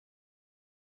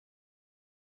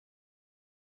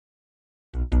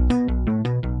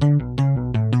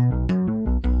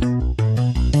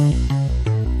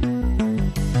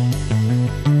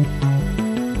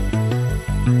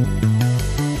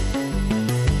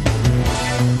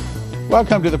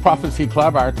Welcome to the Prophecy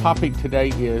Club. Our topic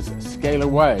today is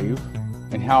Scalar Wave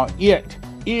and how it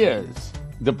is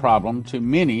the problem to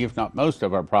many, if not most,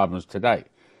 of our problems today.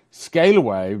 Scalar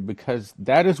Wave, because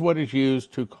that is what is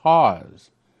used to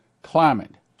cause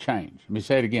climate change. Let me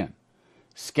say it again.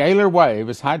 Scalar Wave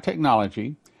is high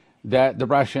technology that the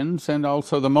Russians and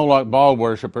also the Moloch ball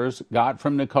worshippers got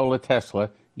from Nikola Tesla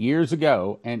years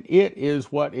ago, and it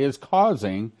is what is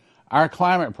causing our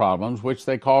climate problems, which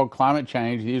they call climate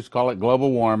change. They used to call it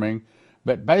global warming,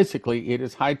 but basically it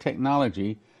is high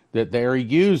technology that they're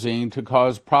using to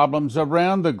cause problems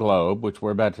around the globe, which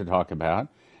we're about to talk about,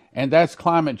 and that's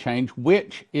climate change,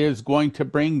 which is going to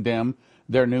bring them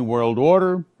their new world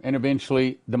order and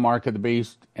eventually the mark of the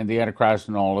beast and the Antichrist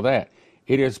and all of that.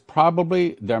 It is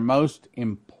probably their most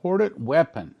important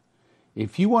weapon.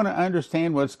 If you want to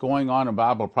understand what's going on in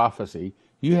Bible prophecy,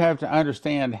 you have to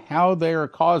understand how they are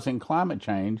causing climate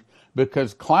change,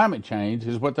 because climate change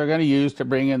is what they're going to use to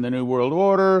bring in the New World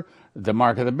Order, the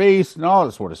Mark of the Beast, and all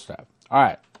this sort of stuff. All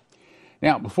right.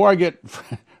 Now, before I get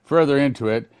further into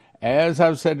it, as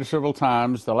I've said several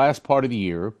times, the last part of the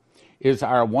year is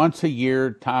our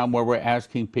once-a-year time where we're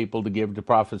asking people to give to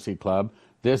Prophecy Club.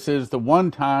 This is the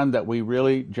one time that we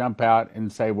really jump out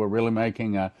and say we're really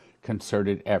making a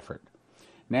concerted effort.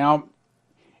 Now,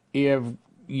 if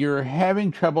you're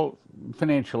having trouble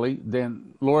financially, then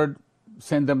Lord,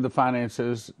 send them the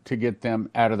finances to get them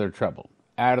out of their trouble,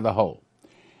 out of the hole.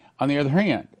 On the other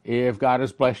hand, if God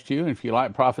has blessed you, and if you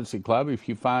like Prophecy Club, if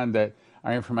you find that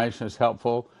our information is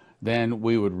helpful, then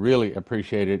we would really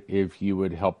appreciate it if you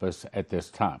would help us at this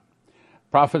time.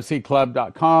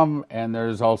 prophecyclub.com, and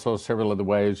there's also several other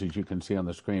ways, as you can see on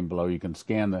the screen below. You can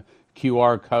scan the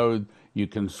QR code, you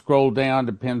can scroll down,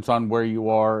 depends on where you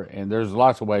are, and there's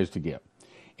lots of ways to give.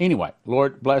 Anyway,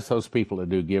 Lord, bless those people that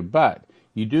do give, but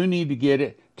you do need to get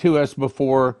it to us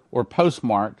before or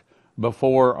postmarked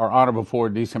before or on or before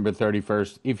December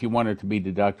 31st if you want it to be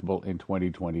deductible in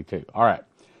 2022. All right,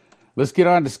 let's get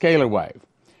on to Scalar Wave.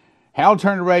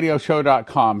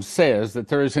 HalTurnerRadioShow.com says that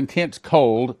there is intense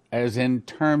cold, as in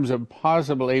terms of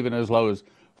possible even as low as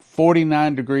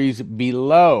 49 degrees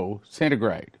below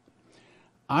centigrade.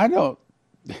 I don't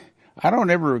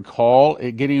ever recall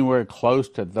it getting anywhere close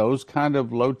to those kind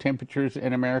of low temperatures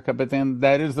in America, but then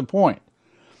that is the point.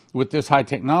 With this high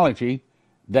technology,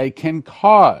 they can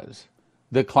cause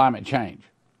the climate change.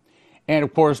 And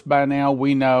of course, by now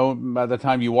we know, by the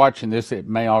time you're watching this, it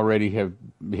may already have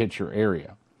hit your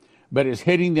area. But it's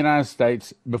hitting the United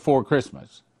States before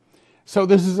Christmas. So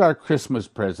this is our Christmas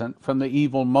present from the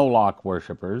evil Moloch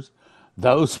worshipers,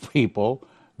 those people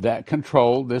that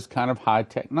control this kind of high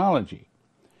technology.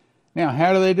 Now,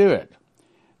 how do they do it?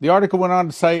 The article went on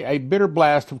to say a bitter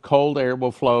blast of cold air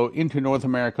will flow into North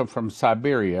America from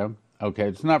Siberia. Okay,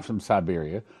 it's not from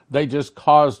Siberia. They just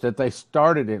caused it. They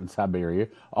started it in Siberia,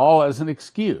 all as an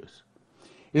excuse.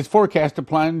 It's forecast to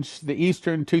plunge the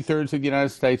eastern two-thirds of the United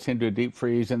States into a deep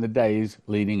freeze in the days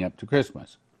leading up to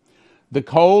Christmas. The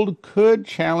cold could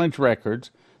challenge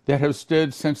records that have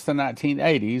stood since the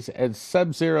 1980s at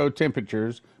sub-zero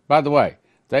temperatures. By the way,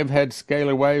 they've had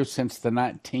scalar waves since the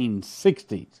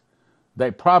 1960s.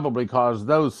 They probably caused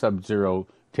those sub-zero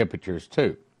temperatures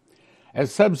too.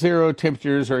 As sub-zero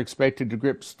temperatures are expected to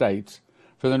grip states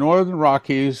from the northern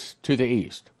Rockies to the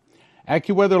east.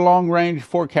 AccuWeather long-range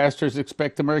forecasters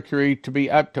expect the mercury to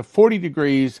be up to 40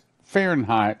 degrees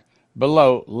Fahrenheit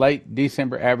below late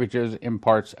December averages in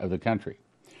parts of the country.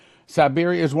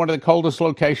 Siberia is one of the coldest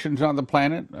locations on the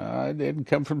planet. It didn't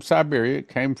come from Siberia. It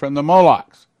came from the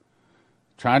Molochs,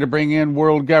 trying to bring in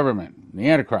world government, the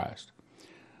Antichrist.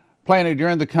 Planted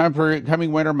during the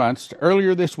coming winter months,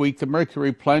 earlier this week, the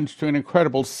mercury plunged to an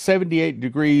incredible 78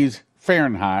 degrees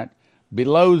Fahrenheit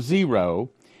below zero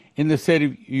in the city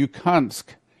of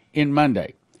Yukonsk in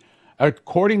Monday,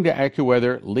 according to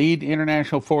AccuWeather lead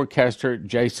international forecaster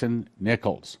Jason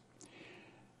Nichols.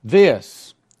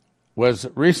 This was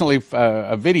recently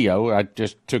a video. I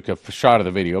just took a shot of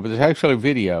the video, but it's actually a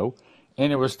video,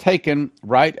 and it was taken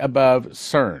right above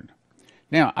CERN.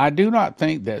 Now, I do not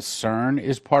think that CERN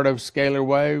is part of Scalar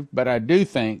Wave, but I do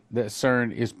think that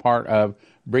CERN is part of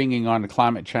bringing on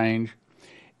climate change.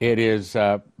 It is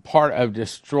part of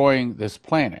destroying this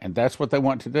planet, and that's what they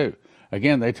want to do.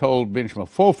 Again, they told Benjamin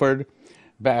Fulford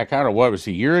back, I don't know what it was,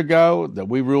 a year ago, that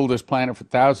we rule this planet for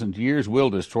thousands of years, we'll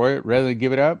destroy it rather than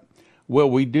give it up. Well,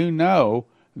 we do know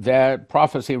that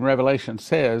prophecy and Revelation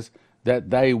says that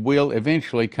they will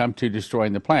eventually come to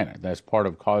destroying the planet. That's part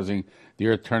of causing the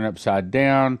earth turn upside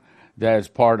down. That's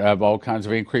part of all kinds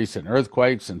of increase in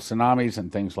earthquakes and tsunamis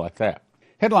and things like that.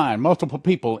 Headline, multiple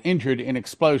people injured in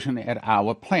explosion at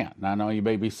Iowa plant. Now, I know you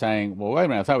may be saying, well, wait a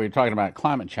minute, I thought we were talking about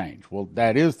climate change. Well,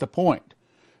 that is the point.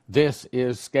 This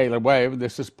is Scalar Wave.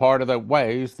 This is part of the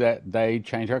ways that they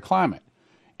change our climate.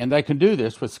 And they can do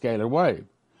this with Scalar Wave.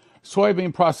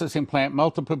 Soybean processing plant,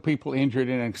 multiple people injured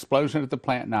in an explosion at the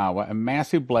plant in Iowa, a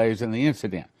massive blaze in the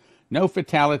incident. No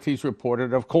fatalities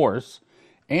reported, of course.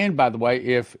 And by the way,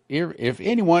 if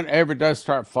anyone ever does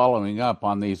start following up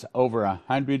on these over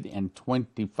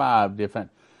 125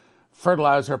 different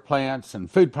fertilizer plants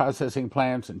and food processing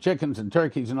plants and chickens and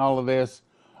turkeys and all of this,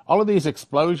 all of these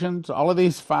explosions, all of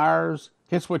these fires,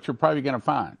 guess what you're probably going to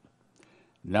find?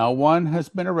 No one has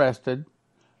been arrested.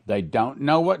 They don't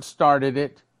know what started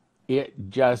it. It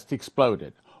just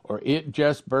exploded or it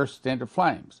just burst into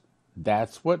flames.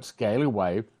 That's what Scalar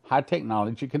Wave high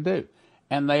technology can do.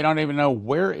 And they don't even know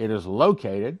where it is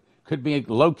located. Could be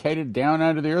located down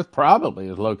under the earth, probably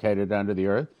is located under the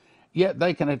earth. Yet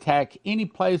they can attack any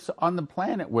place on the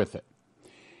planet with it.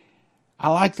 I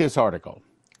like this article.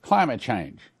 Climate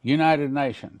change, United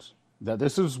Nations. Now,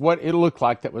 this is what it looked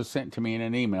like that was sent to me in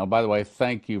an email. By the way,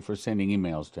 thank you for sending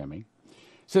emails to me. It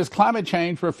says climate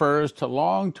change refers to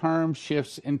long-term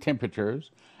shifts in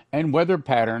temperatures and weather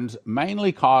patterns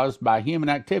mainly caused by human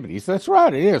activities. That's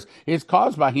right, it is. It's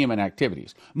caused by human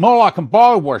activities. Moloch and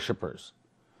Baal worshippers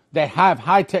that have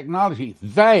high technology,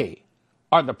 they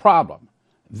are the problem.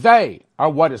 They are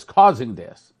what is causing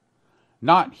this.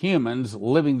 Not humans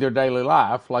living their daily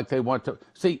life like they want to.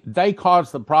 See, they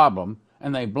cause the problem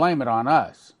and they blame it on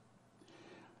us.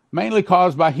 Mainly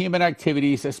caused by human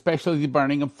activities, especially the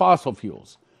burning of fossil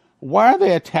fuels. Why are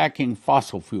they attacking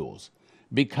fossil fuels?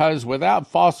 Because without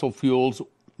fossil fuels,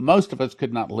 most of us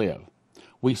could not live.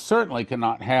 We certainly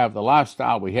cannot have the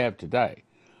lifestyle we have today.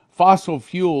 Fossil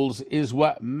fuels is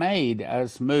what made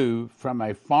us move from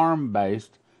a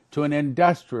farm-based to an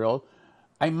industrial,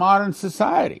 a modern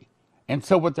society. And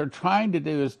so what they're trying to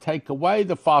do is take away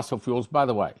the fossil fuels. By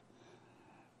the way,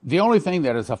 the only thing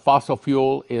that is a fossil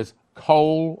fuel is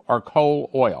coal or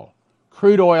coal oil.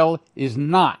 Crude oil is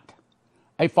not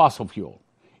a fossil fuel.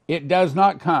 It does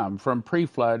not come from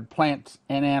pre-flood plants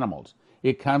and animals.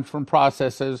 It comes from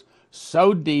processes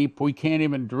so deep we can't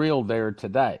even drill there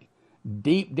today.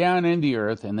 Deep down in the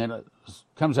earth, and then it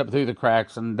comes up through the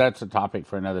cracks, and that's a topic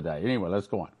for another day. Anyway, let's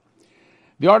go on.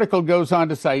 The article goes on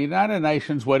to say, United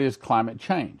Nations, what is climate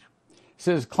change? It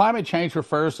says climate change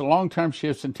refers to long-term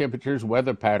shifts in temperatures,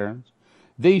 weather patterns.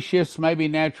 These shifts may be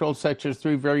natural, such as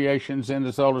through variations in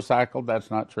the solar cycle. That's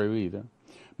not true either.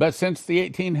 But since the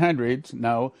 1800s,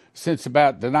 no, since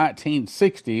about the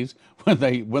 1960s,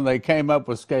 when they came up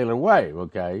with Scalar Wave,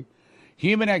 okay,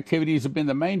 human activities have been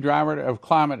the main driver of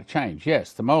climate change.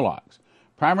 Yes, the Molochs.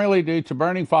 Primarily due to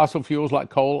burning fossil fuels like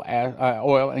coal,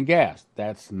 oil, and gas.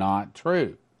 That's not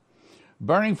true.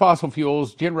 Burning fossil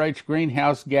fuels generates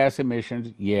greenhouse gas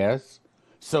emissions, yes.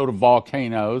 So do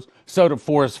volcanoes, so do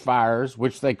forest fires,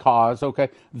 which they cause, okay.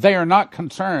 They are not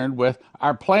concerned with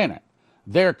our planet.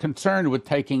 They're concerned with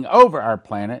taking over our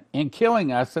planet and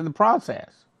killing us in the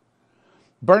process.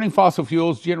 Burning fossil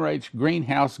fuels generates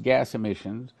greenhouse gas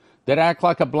emissions that act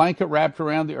like a blanket wrapped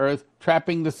around the earth,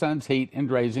 trapping the sun's heat and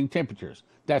raising temperatures.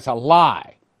 That's a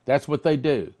lie. That's what they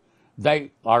do. They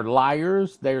are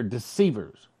liars. They are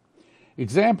deceivers.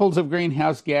 Examples of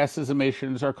greenhouse gases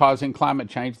emissions are causing climate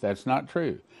change. That's not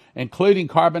true, including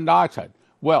carbon dioxide.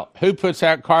 Well, who puts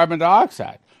out carbon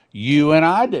dioxide? You and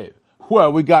I do.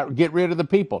 Well, we got to get rid of the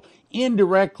people.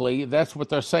 Indirectly, that's what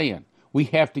they're saying. We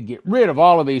have to get rid of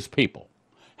all of these people.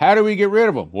 How do we get rid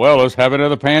of them? Well, let's have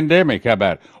another pandemic. How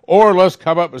about it? Or let's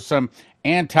come up with some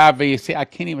anti-VC. I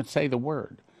can't even say the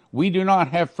word. We do not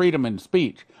have freedom of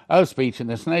speech in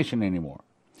this nation anymore,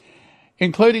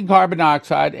 including carbon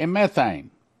dioxide and methane.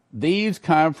 These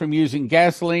come from using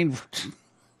gasoline.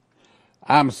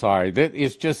 I'm sorry, that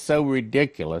is just so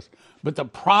ridiculous. But the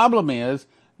problem is,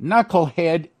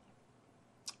 knucklehead,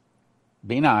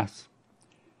 be nice,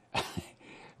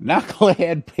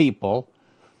 knucklehead people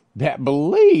that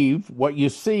believe what you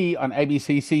see on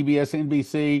ABC, CBS,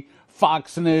 NBC,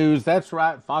 Fox News. That's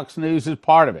right, Fox News is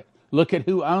part of it. Look at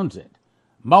who owns it.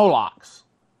 Molochs.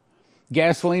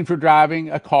 Gasoline for driving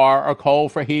a car or coal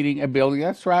for heating a building.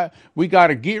 That's right. We got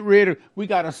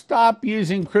to stop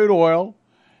using crude oil.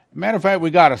 Matter of fact,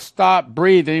 we got to stop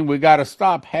breathing. We got to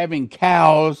stop having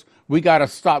cows. We got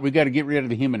to get rid of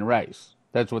the human race.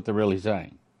 That's what they're really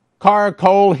saying. Car,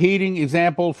 coal, heating,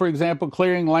 for example,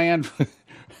 clearing land.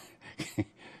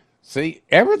 See,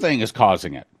 everything is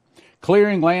causing it.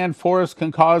 Clearing land, forests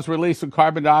can cause release of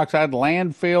carbon dioxide.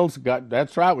 Landfills,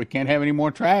 that's right, we can't have any more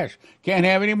trash. Can't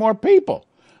have any more people.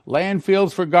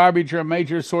 Landfills for garbage are a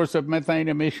major source of methane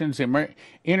emissions.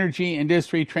 Energy,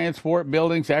 industry, transport,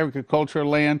 buildings, agriculture,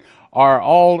 land are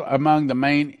all among the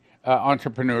main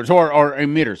entrepreneurs or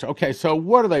emitters. Okay, so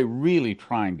what are they really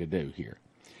trying to do here?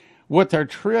 What they're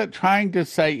trying to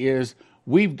say is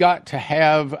we've got to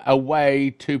have a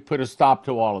way to put a stop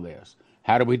to all of this.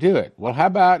 How do we do it? Well, how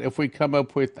about if we come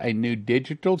up with a new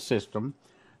digital system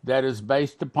that is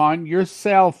based upon your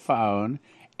cell phone,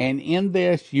 and in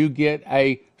this you get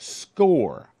a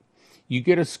score. You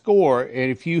get a score,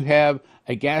 and if you have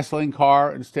a gasoline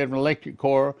car instead of an electric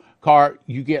car,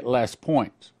 you get less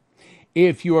points.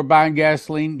 If you are buying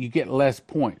gasoline, you get less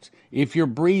points. If you're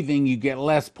breathing, you get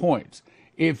less points.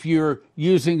 If you're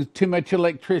using too much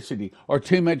electricity or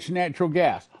too much natural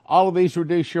gas, all of these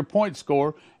reduce your point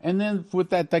score, and then with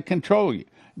that, they control you.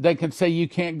 They can say you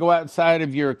can't go outside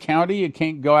of your county, you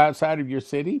can't go outside of your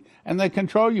city, and they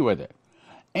control you with it.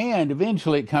 And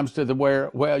eventually it comes to the where,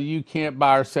 well, you can't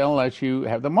buy or sell unless you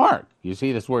have the mark. You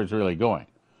see, that's where it's really going.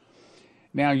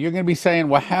 Now, you're going to be saying,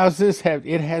 well, how's this have,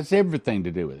 it has everything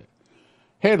to do with it.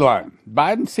 Headline,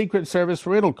 Biden's Secret Service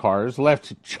rental cars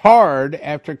left charred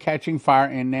after catching fire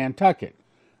in Nantucket.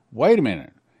 Wait a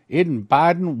minute. Isn't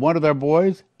Biden one of their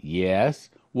boys?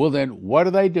 Yes. Well, then what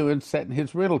are they doing setting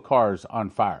his rental cars on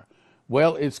fire?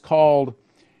 Well, it's called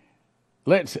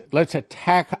let's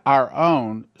attack our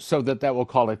own so that will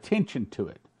call attention to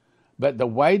it. But the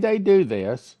way they do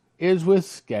this is with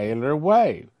Scalar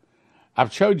Wave.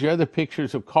 I've showed you other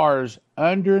pictures of cars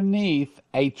underneath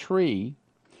a tree.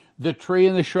 The tree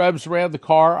and the shrubs around the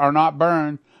car are not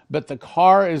burned, but the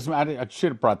car is, I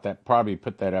should have brought that, probably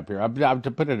put that up here. I've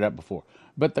put it up before.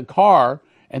 But the car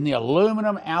and the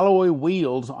aluminum alloy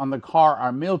wheels on the car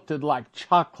are melted like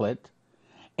chocolate,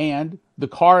 and the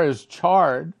car is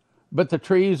charred, but the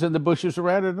trees and the bushes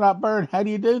around it are not burned. How do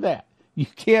you do that? You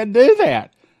can't do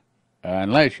that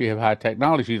unless you have high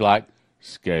technology like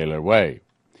Scalar Wave.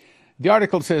 The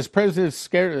article says President's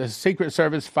Secret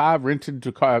Service 5 rented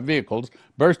vehicles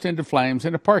burst into flames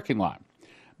in a parking lot.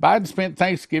 Biden spent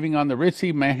Thanksgiving on the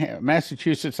ritzy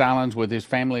Massachusetts islands with his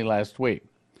family last week.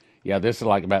 Yeah, this is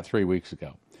like about 3 weeks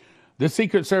ago. The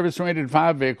Secret Service rented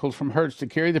 5 vehicles from Hertz to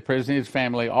carry the president and his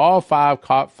family. All 5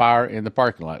 caught fire in the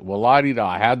parking lot. Well,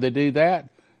 la-di-da, how'd they do that?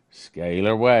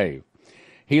 Scalar Wave.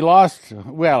 He lost,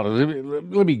 well,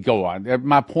 let me go on.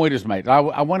 My point is made.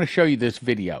 I want to show you this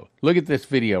video. Look at this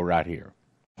video right here.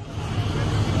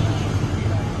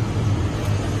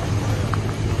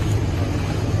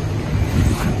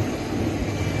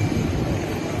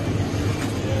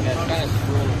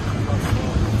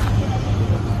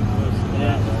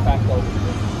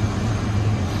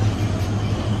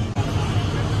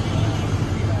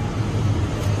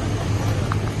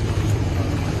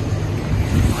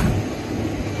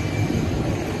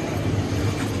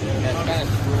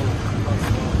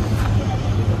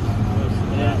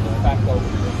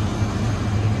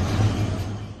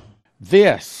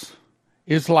 This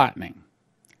is lightning.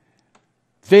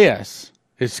 This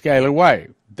is Scalar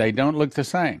Wave. They don't look the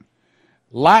same.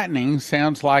 Lightning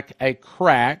sounds like a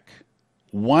crack,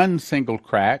 one single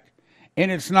crack, and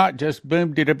it's not just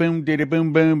boom, didda-boom,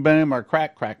 didda-boom, boom, boom, or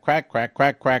crack, crack, crack, crack,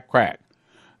 crack, crack, crack.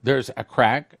 There's a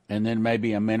crack, and then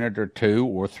maybe a minute or 2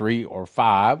 or 3 or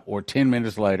 5 or 10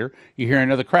 minutes later, you hear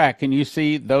another crack, and you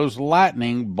see those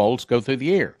lightning bolts go through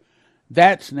the air.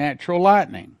 That's natural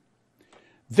lightning.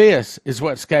 This is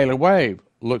what Scalar Wave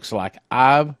looks like.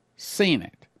 I've seen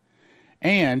it.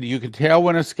 And you can tell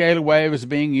when a scalar wave is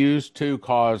being used to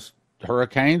cause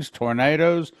hurricanes,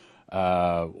 tornadoes,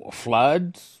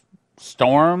 floods,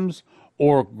 storms,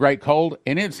 or great cold.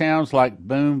 And it sounds like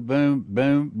boom, boom,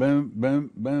 boom, boom,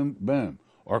 boom, boom, boom.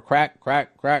 Or crack,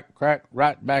 crack, crack, crack,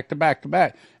 right back to back to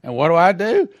back. And what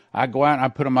do? I go out and I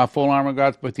put on my full armor of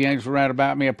God, put the angels around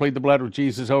about me. I plead the blood of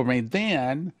Jesus over me.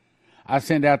 Then I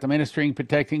send out the ministering,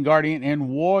 protecting, guardian, and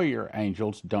warrior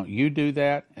angels. Don't you do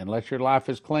that unless your life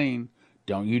is clean.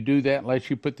 Don't you do that unless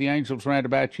you put the angels around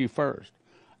about you first.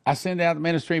 I send out the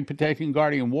ministering, protecting,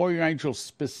 guardian, warrior angels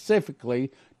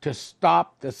specifically to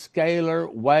stop the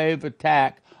scalar wave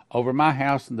attack over my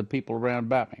house and the people around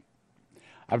about me.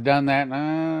 I've done that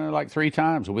like 3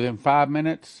 times. Within 5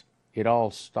 minutes, it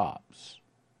all stops.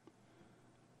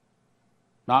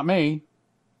 Not me.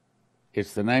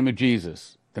 It's the name of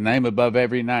Jesus. The name above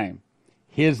every name.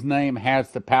 His name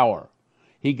has the power.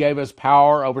 He gave us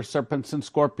power over serpents and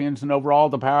scorpions and over all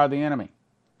the power of the enemy.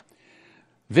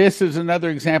 This is another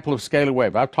example of scalar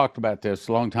wave. I've talked about this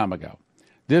a long time ago.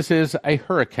 This is a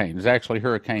hurricane. It's actually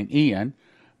Hurricane Ian.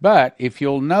 But if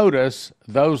you'll notice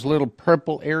those little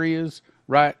purple areas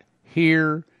right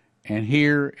here and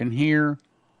here and here,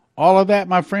 all of that,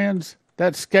 my friends,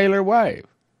 that's scalar wave.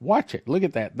 Watch it. Look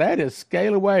at that. That is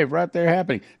scalar wave right there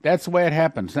happening. That's the way it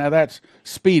happens. Now, that's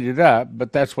speeded up,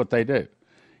 but that's what they do.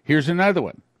 Here's another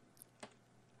one.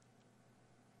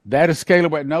 That is scalar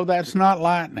wave. No, that's not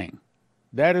lightning.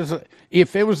 That is,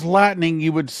 if it was lightning,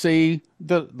 you would see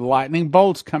the lightning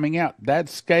bolts coming out.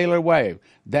 That's scalar wave.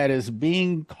 That is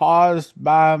being caused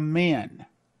by men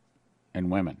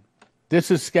and women. This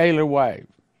is scalar wave.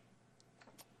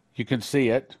 You can see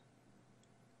it.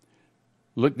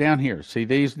 Look down here. See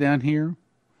these down here?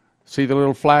 See the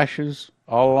little flashes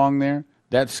all along there?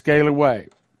 That's scalar wave.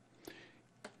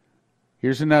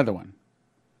 Here's another one.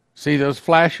 See those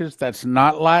flashes? That's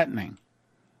not lightning.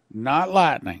 Not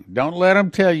lightning. Don't let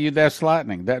them tell you that's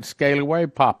lightning. That's scalar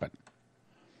wave popping.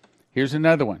 Here's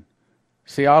another one.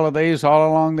 See all of these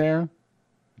all along there?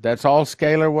 That's all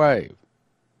scalar wave.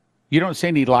 You don't see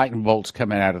any lightning bolts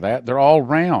coming out of that. They're all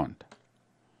round.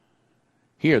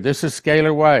 Here, this is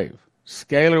scalar wave.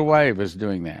 Scalar wave is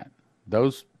doing that.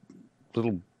 Those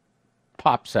little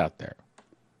pops out there.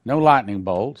 No lightning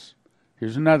bolts.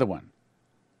 Here's another one.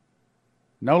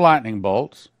 No lightning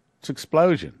bolts. It's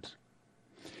explosions.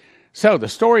 So the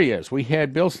story is, we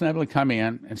had Bill Snevely come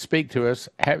in and speak to us,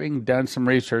 having done some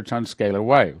research on scalar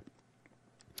wave.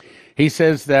 He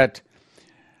says that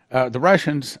the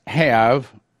Russians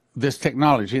have this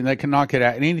technology, and they can knock it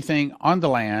out in anything on the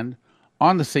land,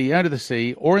 on the sea, under the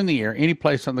sea, or in the air, any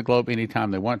place on the globe,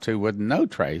 anytime they want to, with no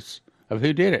trace of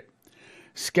who did it.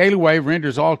 Scalar wave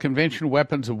renders all conventional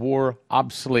weapons of war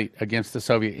obsolete against the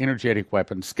Soviet energetic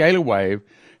weapons. Scalar wave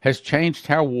has changed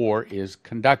how war is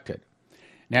conducted.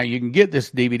 Now, you can get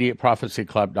this DVD at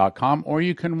prophecyclub.com, or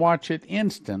you can watch it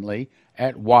instantly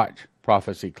at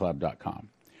watchprophecyclub.com.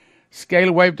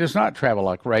 Scalar wave does not travel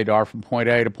like radar from point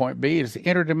A to point B. It is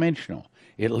interdimensional.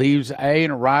 It leaves A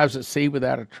and arrives at C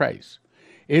without a trace.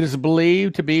 It is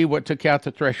believed to be what took out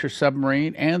the Thresher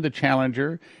submarine and the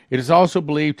Challenger. It is also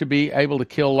believed to be able to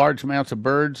kill large amounts of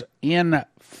birds in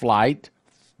flight.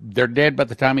 They're dead by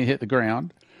the time they hit the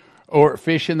ground. Or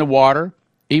fish in the water,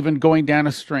 even going down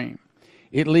a stream.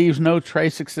 It leaves no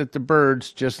trace except the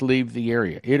birds just leave the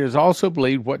area. It is also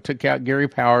believed what took out Gary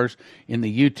Powers in the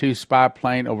U-2 spy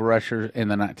plane over Russia in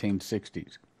the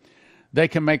 1960s. They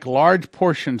can make large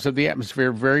portions of the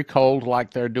atmosphere very cold,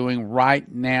 like they're doing right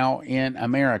now in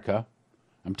America.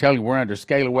 I'm telling you, we're under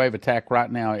scalar wave attack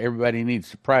right now. Everybody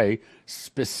needs to pray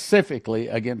specifically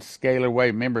against scalar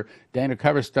wave. Remember, Dana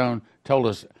Coverstone told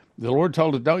us, the Lord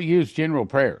told us, don't use general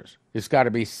prayers. It's got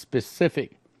to be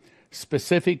specific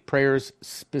prayers,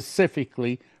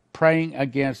 specifically praying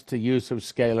against the use of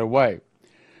scalar wave.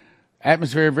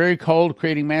 Atmosphere very cold,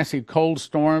 creating massive cold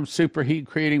storms, superheat,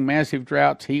 creating massive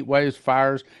droughts, heat waves,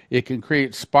 fires. It can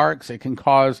create sparks. It can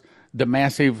cause the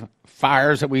massive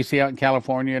fires that we see out in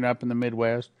California and up in the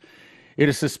Midwest. It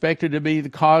is suspected to be the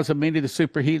cause of many of the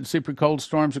superheat and super cold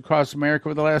storms across America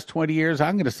over the last 20 years.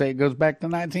 I'm going to say it goes back to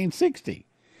 1960.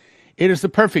 It is the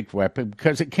perfect weapon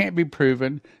because it can't be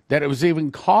proven that it was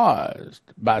even caused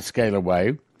by scalar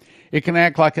wave. It can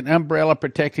act like an umbrella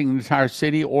protecting an entire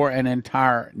city or an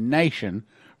entire nation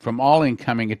from all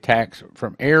incoming attacks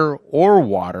from air or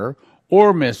water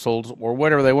or missiles or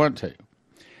whatever they want to.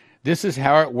 This is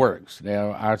how it works.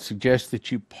 Now, I suggest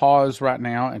that you pause right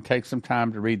now and take some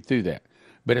time to read through that.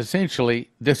 But essentially,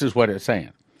 this is what it's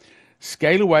saying.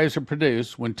 Scalar waves are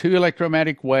produced when two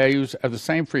electromagnetic waves of the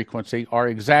same frequency are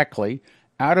exactly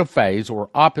out of phase or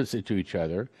opposite to each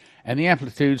other, and the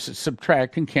amplitudes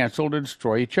subtract and cancel to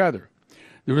destroy each other.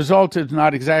 The result is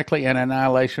not exactly an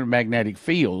annihilation of magnetic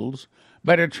fields,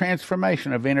 but a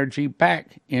transformation of energy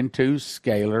back into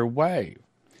scalar wave.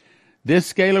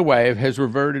 This scalar wave has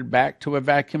reverted back to a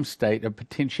vacuum state of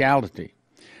potentiality.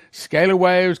 Scalar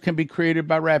waves can be created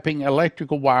by wrapping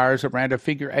electrical wires around a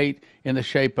figure 8 in the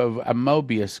shape of a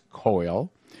Mobius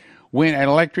coil. When an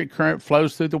electric current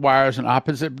flows through the wires in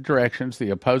opposite directions,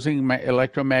 the opposing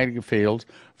electromagnetic fields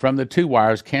from the two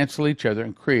wires cancel each other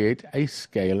and create a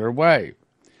scalar wave.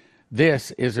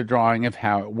 This is a drawing of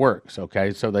how it works,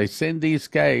 okay? So they send these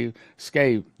scalar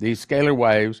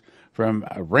waves from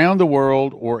around the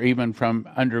world or even from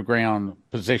underground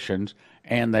positions,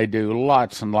 and they do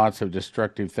lots and lots of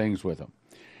destructive things with them.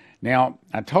 Now,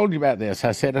 I told you about this.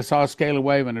 I said I saw a scalar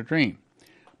wave in a dream.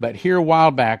 But here a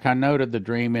while back, I noted the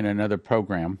dream in another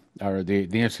program, or the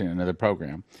incident in another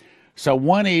program. So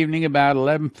one evening about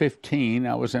 11:15,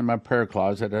 I was in my prayer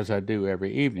closet, as I do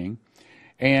every evening,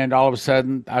 and all of a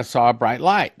sudden I saw a bright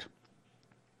light.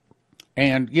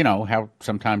 And you know how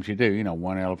sometimes you do,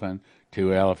 one elephant,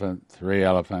 two elephant, three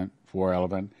elephant, four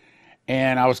elephant.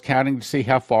 And I was counting to see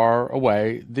how far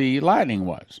away the lightning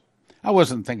was. I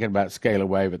wasn't thinking about scalar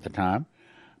wave at the time,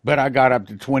 But I got up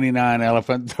to 29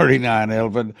 elephant, 39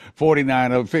 elephant,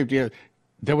 49 elephant, 50.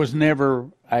 There was never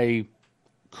a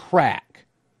crack,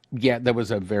 yet there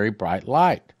was a very bright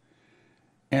light.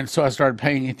 And so I started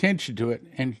paying attention to it,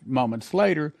 and moments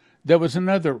later, there was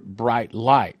another bright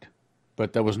light,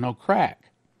 but there was no crack.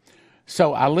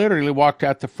 So I literally walked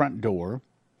out the front door,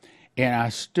 and I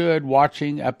stood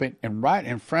watching up and right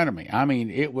in front of me. I mean,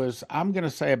 it was, I'm going to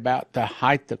say, about the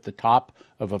height of the top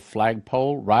of a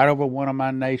flagpole, right over one of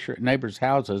my neighbor's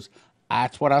houses.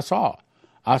 That's what I saw.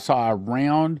 I saw a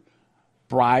round,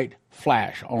 bright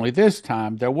flash, only this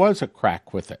time there was a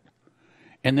crack with it.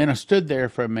 And then I stood there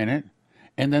for a minute,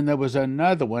 and then there was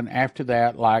another one after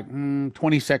that, like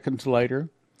 20 seconds later.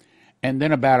 And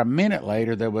then about a minute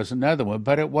later, there was another one,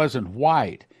 but it wasn't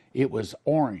white. It was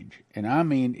orange. And I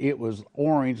mean, it was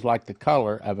orange like the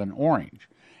color of an orange.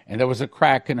 And there was a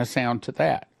crack and a sound to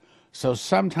that. So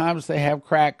sometimes they have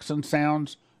cracks and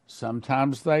sounds,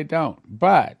 sometimes they don't.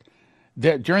 But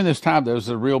during this time, there was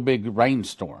a real big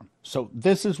rainstorm. So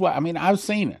this is what, I mean, I've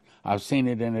seen it. I've seen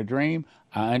it in a dream.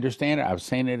 I understand it. I've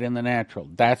seen it in the natural.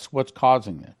 That's what's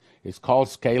causing it. It's called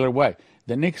scalar wave.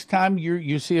 The next time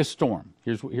you see a storm,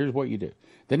 here's what you do.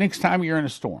 The next time you're in a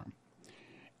storm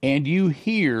and you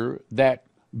hear that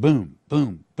boom,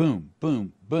 boom, boom,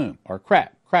 boom, boom, or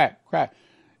crack, crack, crack,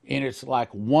 and it's like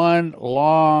one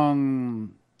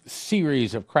long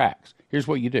series of cracks, here's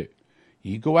what you do.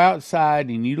 You go outside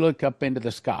and you look up into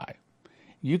the sky.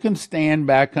 You can stand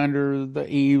back under the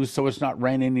eaves so it's not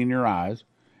raining in your eyes,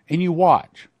 and you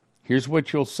watch. Here's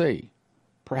what you'll see.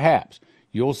 Perhaps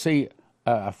you'll see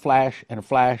a flash and a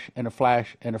flash and a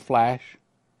flash and a flash.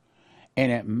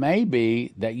 And it may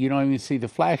be that you don't even see the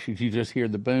flashes. You just hear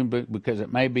the boom, because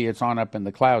it may be it's on up in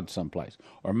the clouds someplace.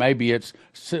 Or maybe it's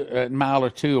a mile or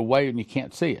two away and you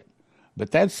can't see it. But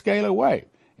that's scalar wave.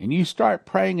 And you start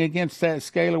praying against that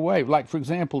scalar wave. Like, for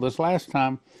example, this last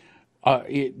time,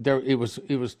 it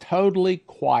was totally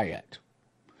quiet.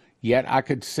 Yet I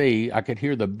could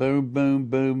hear the boom, boom,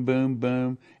 boom, boom,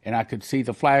 boom, and I could see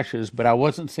the flashes, but I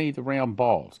wasn't seeing the round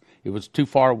balls. It was too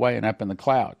far away and up in the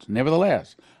clouds.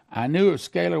 Nevertheless, I knew it was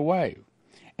scalar wave.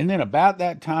 And then about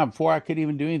that time, before I could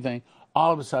even do anything,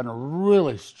 all of a sudden a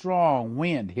really strong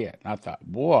wind hit. And I thought,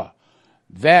 boy,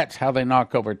 that's how they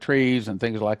knock over trees and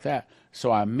things like that.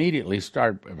 So I immediately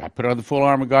I put on the full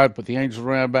armor of God, put the angels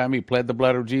around about me, pled the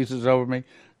blood of Jesus over me.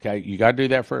 Okay, you got to do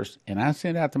that first. And I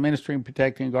sent out the ministering,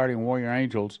 protecting, guardian warrior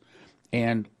angels,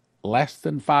 and less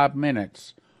than 5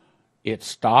 minutes, it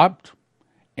stopped.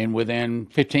 And within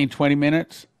 15, 20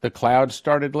 minutes, the clouds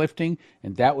started lifting.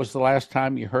 And that was the last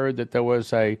time you heard that there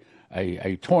was a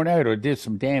tornado that did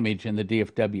some damage in the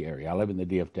DFW area. I live in the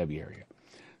DFW area.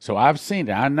 So I've seen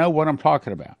it. I know what I'm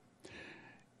talking about.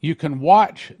 You can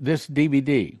watch this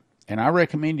DVD. And I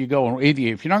recommend you go, if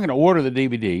you're not going to order the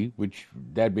DVD, which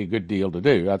that'd be a good deal to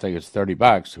do, I think it's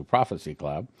 $30 through Prophecy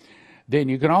Club, then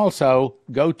you can also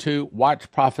go to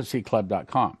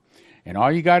watchprophecyclub.com. And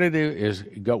all you got to do is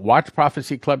go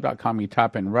watchprophecyclub.com. You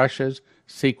type in Russia's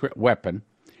secret weapon,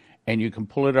 and you can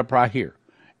pull it up right here.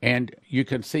 And you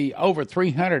can see over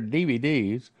 300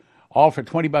 DVDs, all for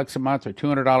 $20 a month or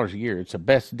 $200 a year. It's the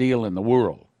best deal in the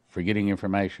world for getting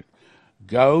information.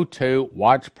 Go to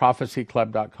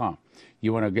watchprophecyclub.com.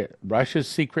 You want to get Russia's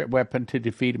secret weapon to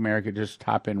defeat America, just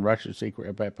type in Russia's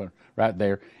secret weapon right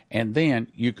there, and then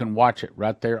you can watch it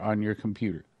right there on your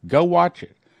computer. Go watch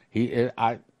it.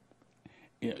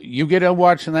 You get on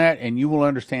watching that, and you will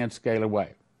understand scalar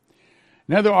wave.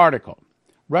 Another article.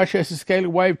 Russia has scalar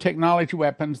wave technology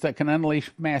weapons that can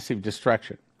unleash massive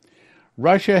destruction.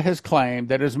 Russia has claimed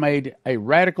that it has made a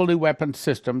radical new weapons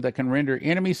system that can render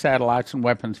enemy satellites and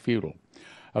weapons futile.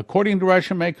 According to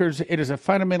Russian makers, it is a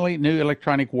fundamentally new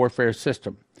electronic warfare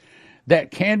system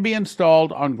that can be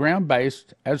installed on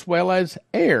ground-based as well as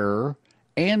air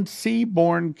and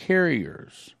seaborne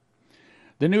carriers.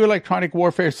 The new electronic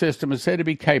warfare system is said to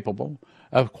be capable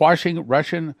of quashing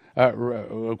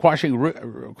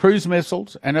cruise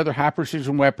missiles and other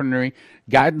high-precision weaponry,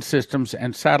 guidance systems,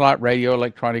 and satellite radio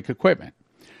electronic equipment.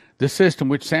 The system,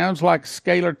 which sounds like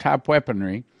scalar-type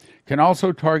weaponry, can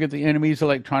also target the enemy's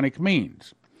electronic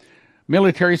means.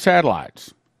 Military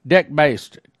satellites,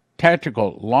 deck-based,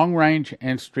 tactical, long-range,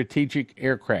 and strategic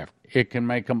aircraft. It can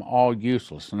make them all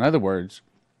useless. In other words,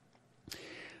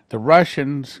 the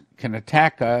Russians can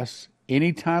attack us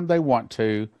anytime they want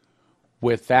to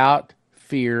without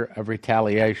fear of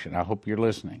retaliation. I hope you're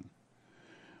listening.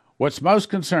 What's most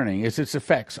concerning is its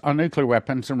effects on nuclear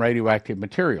weapons and radioactive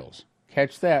materials.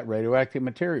 Catch that, radioactive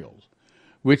materials,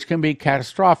 which can be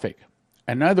catastrophic.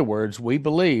 In other words, we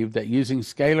believe that using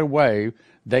scalar wave,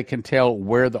 they can tell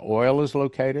where the oil is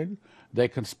located. They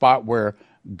can spot where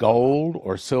gold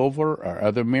or silver or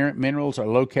other minerals are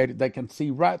located, they can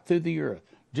see right through the earth,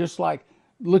 just like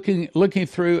looking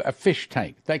through a fish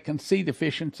tank. They can see the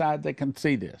fish inside. They can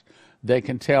see this. They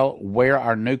can tell where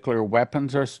our nuclear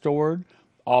weapons are stored,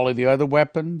 all of the other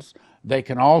weapons. They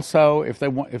can also, if they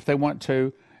want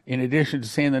to, in addition to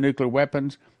seeing the nuclear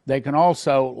weapons, they can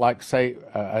also, like say,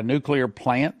 a nuclear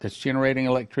plant that's generating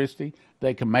electricity.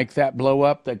 They can make that blow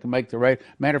up. They can make the rate.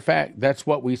 Matter of fact, that's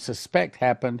what we suspect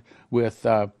happened with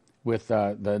the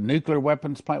nuclear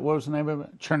weapons plant. What was the name of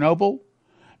it? Chernobyl,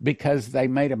 because they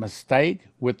made a mistake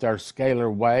with their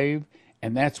scalar wave,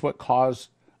 and that's what caused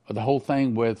the whole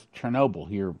thing with Chernobyl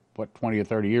here, 20 or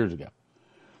 30 years ago.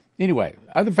 Anyway,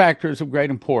 other factors of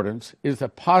great importance is the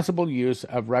possible use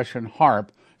of Russian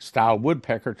HARP-style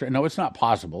woodpecker. No, it's not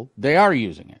possible. They are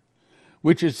using it,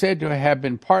 which is said to have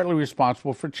been partly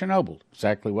responsible for Chernobyl.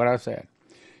 Exactly what I said.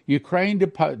 Ukraine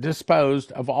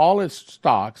disposed of all its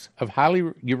stocks of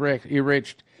highly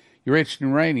enriched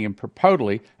uranium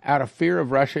purportedly out of fear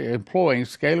of Russia employing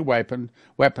scalar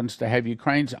weapons to have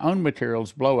Ukraine's own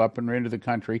materials blow up and render the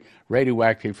country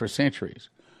radioactive for centuries.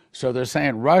 So they're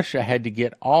saying Russia had to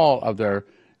get all of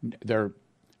their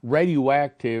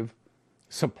radioactive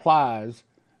supplies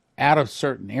out of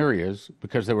certain areas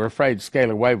because they were afraid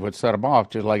scalar wave would set them off,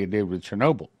 just like it did with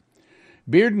Chernobyl.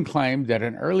 Bearden claimed that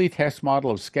an early test model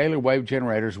of scalar wave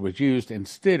generators was used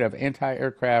instead of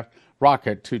anti-aircraft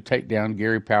rocket to take down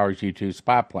Gary Powers' U-2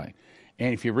 spy plane.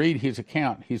 And if you read his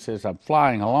account, he says, I'm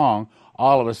flying along.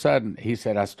 All of a sudden, he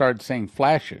said, I started seeing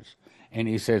flashes. And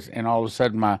he says, and all of a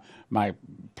sudden, my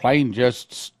plane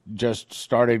just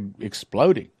started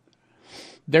exploding.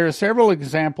 There are several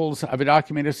examples of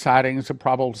documented sightings of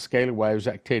probable scalar waves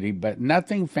activity, but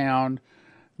nothing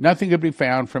could be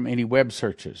found from any web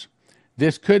searches.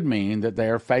 This could mean that they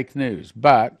are fake news,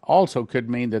 but also could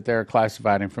mean that they are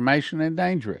classified information and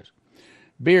dangerous.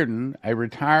 Bearden, a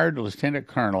retired lieutenant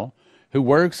colonel who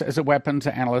works as a weapons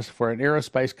analyst for an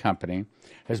aerospace company,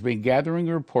 has been gathering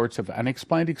reports of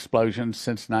unexplained explosions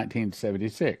since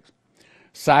 1976.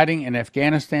 Sighting in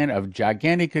Afghanistan of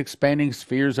gigantic expanding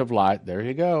spheres of light, there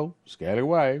you go, scalar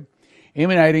wave,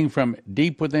 emanating from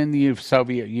deep within the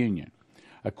Soviet Union.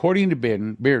 According to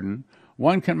Bearden,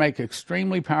 one can make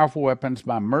extremely powerful weapons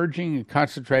by merging and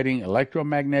concentrating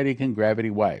electromagnetic and gravity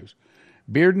waves.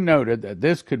 Bearden noted that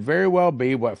this could very well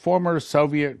be what former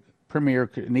Soviet Premier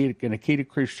Nikita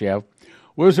Khrushchev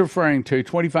was referring to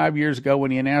 25 years ago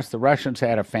when he announced the Russians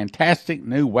had a fantastic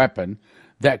new weapon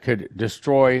that could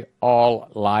destroy all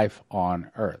life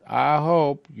on Earth. I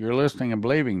hope you're listening and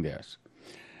believing this.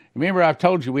 Remember, I've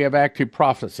told you we have active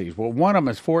prophecies. Well, one of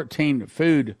them is 14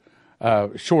 food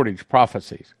shortage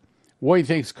prophecies. What do you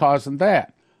think is causing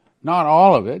that? Not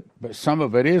all of it, but some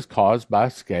of it is caused by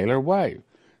scalar wave.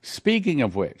 Speaking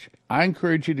of which, I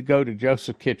encourage you to go to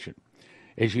Joseph Kitchen.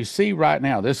 As you see right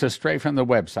now, this is straight from the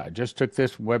website. Just took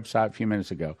this website a few minutes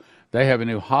ago. They have a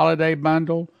new holiday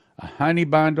bundle, a honey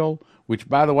bundle, which,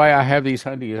 by the way, I have these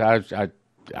honeybees.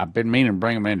 I've been meaning to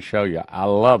bring them in and show you. I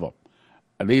love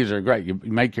them. These are great. You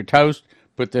make your toast,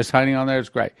 put this honey on there. It's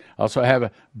great. Also have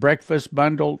a breakfast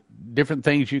bundle, different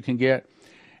things you can get.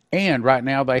 And right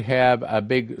now they have a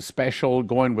big special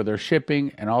going with their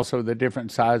shipping and also the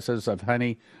different sizes of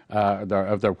honey,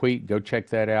 of their wheat. Go check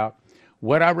that out.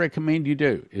 What I recommend you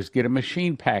do is get a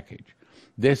machine package.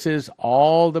 This is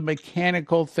all the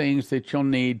mechanical things that you'll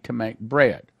need to make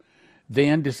bread.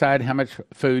 Then decide how much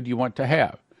food you want to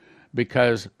have.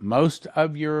 Because most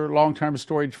of your long-term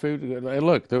storage food,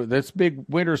 look, this big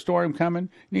winter storm coming,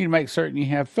 you need to make certain you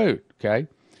have food, okay?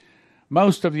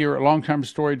 Most of your long-term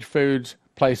storage foods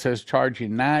places charge you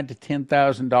 $9,000 to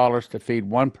 $10,000 to feed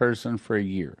one person for a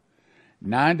year.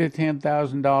 $9,000 to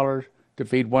 $10,000 to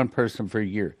feed one person for a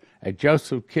year. At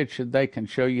Joseph Kitchen, they can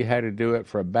show you how to do it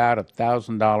for about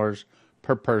 $1,000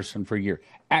 per person for a year.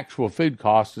 Actual food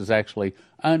cost is actually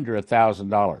under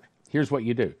 $1,000. Here's what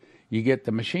you do. You get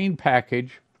the machine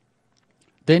package,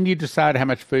 then you decide how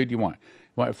much food you want.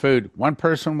 You want food one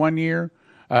person 1 year,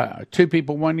 2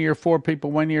 people 1 year, 4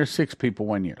 people 1 year, 6 people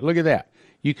 1 year. Look at that.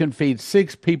 You can feed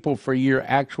 6 people for a year.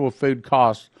 Actual food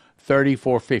costs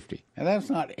 $34.50. Now, that's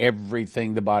not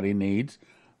everything the body needs,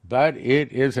 but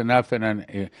it is enough in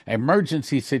an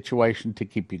emergency situation to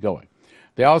keep you going.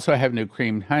 They also have new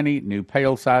creamed honey, new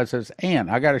pail sizes, and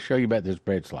I got to show you about this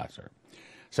bread slicer.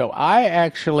 So I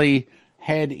actually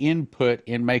had input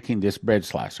in making this bread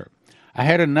slicer. I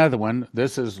had another one.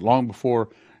 This is long before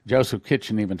Joseph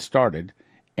Kitchen even started,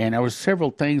 and there was several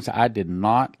things I did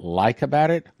not like about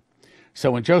it.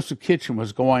 So when Joseph Kitchen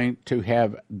was going to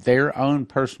have their own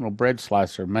personal bread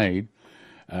slicer made,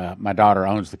 my daughter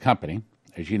owns the company.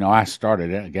 As you know, I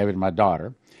started it. I gave it to my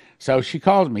daughter. So she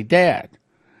calls me, Dad,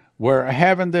 we're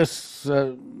having this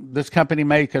company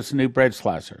make us a new bread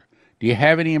slicer. Do you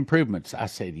have any improvements? I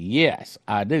said, yes,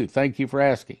 I do. Thank you for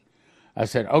asking. I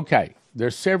said, okay,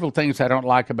 there's several things I don't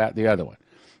like about the other one.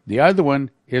 The other one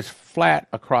is flat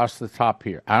across the top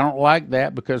here. I don't like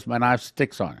that because my knife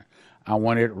sticks on it. I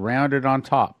want it rounded on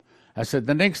top. I said,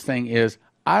 the next thing is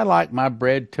I like my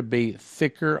bread to be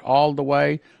thicker all the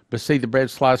way, but see, the bread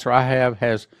slicer I have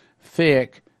has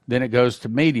thick, then it goes to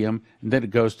medium, and then it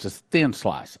goes to thin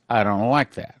slice. I don't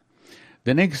like that.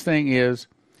 The next thing is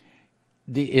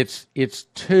it's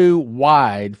too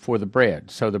wide for the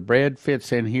bread. So the bread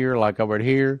fits in here like over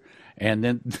here, and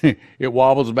then it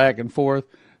wobbles back and forth.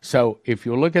 So if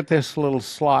you look at this little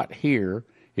slot here,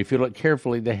 if you look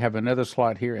carefully, they have another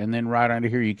slot here, and then right under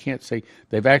here, you can't see,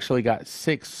 they've actually got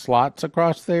 6 slots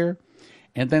across there,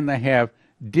 and then they have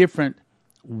different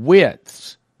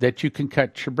widths that you can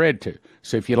cut your bread to.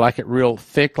 So if you like it real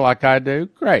thick like I do,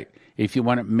 great. If you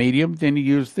want it medium, then you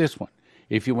use this one.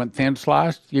 If you want thin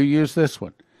sliced, you use this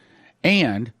one.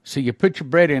 And so you put your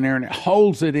bread in there and it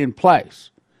holds it in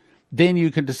place. Then you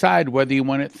can decide whether you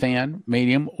want it thin,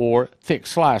 medium, or thick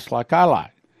sliced like I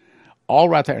like. All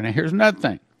right there. Now here's another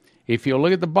thing. If you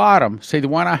look at the bottom, see the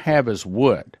one I have is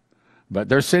wood. But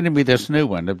they're sending me this new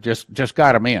one. They've just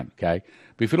got them in, okay?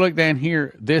 But if you look down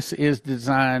here, this is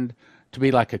designed to be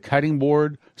like a cutting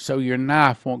board so your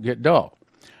knife won't get dull.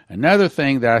 Another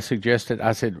thing that I suggested,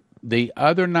 I said, the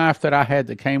other knife that I had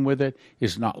that came with it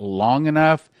is not long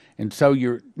enough, and so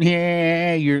you're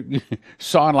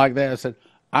sawing like that. I said,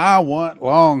 I want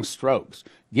long strokes.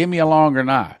 Give me a longer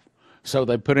knife. So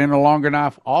they put in a longer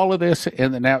knife, all of this.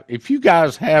 And now, if you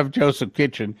guys have Joseph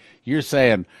Kitchen, you're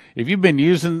saying, if you've been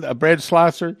using a bread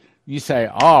slicer, you say,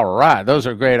 all right, those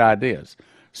are great ideas.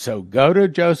 So go to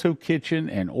Joseph Kitchen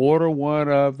and order one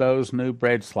of those new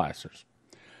bread slicers.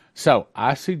 So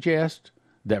I suggest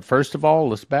that, first of all,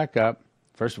 let's back up.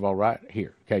 First of all, right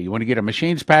here. Okay, you want to get a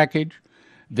machines package.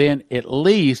 Then at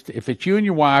least, if it's you and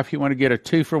your wife, you want to get a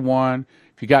 2-for-1.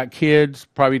 If you got kids,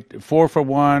 probably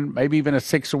 4-for-1, maybe even a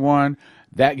 6-for-1.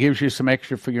 That gives you some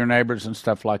extra for your neighbors and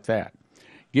stuff like that.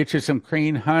 Get you some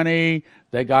cream honey.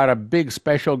 They got a big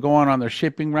special going on their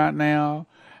shipping right now.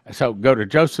 So go to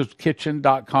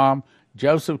josephskitchen.com,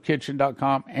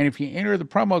 josephkitchen.com, and if you enter the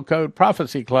promo code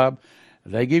Prophecy Club,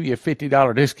 they give you a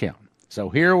 $50 discount. So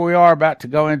here we are about to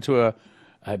go into a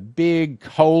big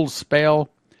cold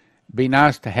spell. Be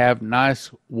nice to have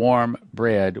nice warm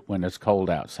bread when it's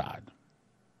cold outside.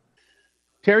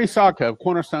 Terry Saka of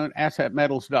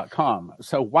CornerstoneAssetMetals.com.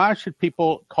 So why should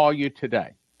people call you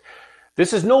today?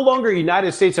 This is no longer a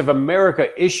United States of America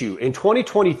issue. In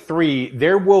 2023,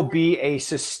 there will be a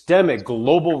systemic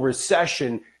global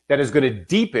recession that is going to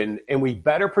deepen, and we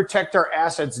better protect our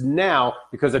assets now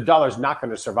because the dollar is not going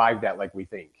to survive that like we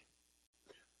think.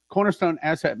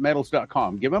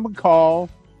 CornerstoneAssetMetals.com. Give them a call,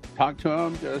 talk to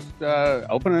them, just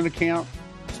open an account,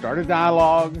 start a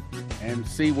dialogue, and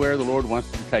see where the Lord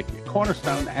wants to take you.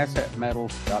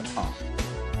 CornerstoneAssetMetals.com.